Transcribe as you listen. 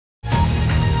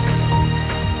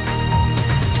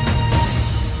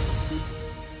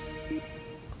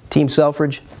Team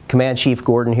Selfridge, Command Chief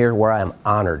Gordon here, where I am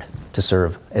honored to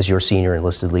serve as your Senior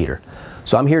Enlisted Leader.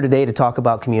 So I'm here today to talk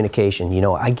about communication. You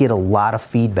know, I get a lot of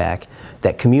feedback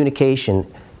that communication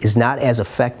is not as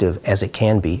effective as it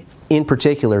can be, in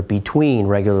particular between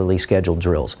regularly scheduled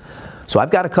drills. So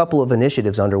I've got a couple of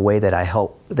initiatives underway that I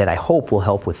hope will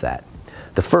help with that.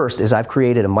 The first is I've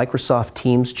created a Microsoft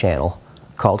Teams channel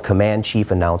called Command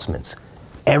Chief Announcements.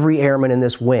 Every airman in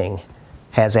this wing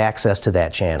has access to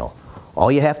that channel. All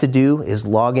you have to do is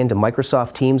log into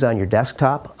Microsoft Teams on your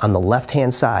desktop. On the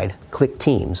left-hand side, click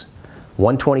Teams.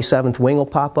 127th Wing will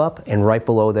pop up, and right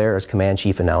below there is Command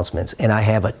Chief Announcements. And I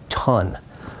have a ton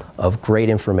of great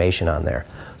information on there.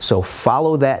 So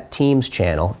follow that Teams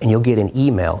channel, and you'll get an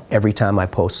email every time I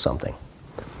post something.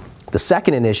 The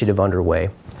second initiative underway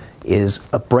is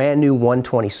a brand new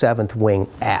 127th Wing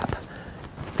app.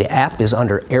 The app is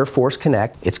under Air Force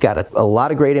Connect. It's got a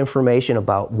lot of great information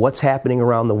about what's happening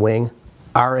around the wing,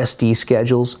 RSD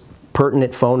schedules,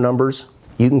 pertinent phone numbers.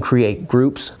 You can create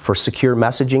groups for secure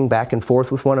messaging back and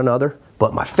forth with one another.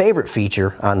 But my favorite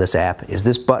feature on this app is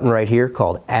this button right here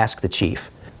called Ask the Chief.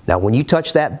 Now when you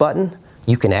touch that button,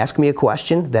 you can ask me a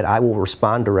question that I will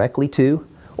respond directly to,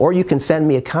 or you can send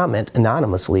me a comment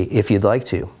anonymously if you'd like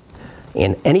to.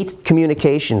 And any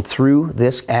communication through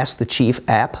this Ask the Chief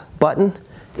app button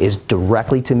is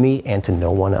directly to me and to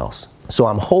no one else. So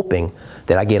I'm hoping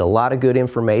that I get a lot of good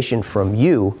information from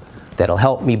you that'll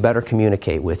help me better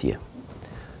communicate with you.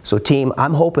 So team,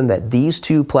 I'm hoping that these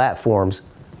two platforms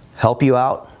help you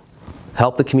out,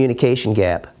 help the communication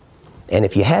gap, and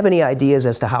if you have any ideas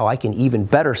as to how I can even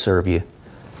better serve you,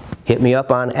 hit me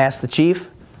up on Ask the Chief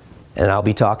and I'll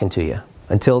be talking to you.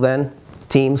 Until then,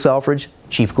 Team Selfridge,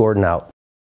 Chief Gordon out.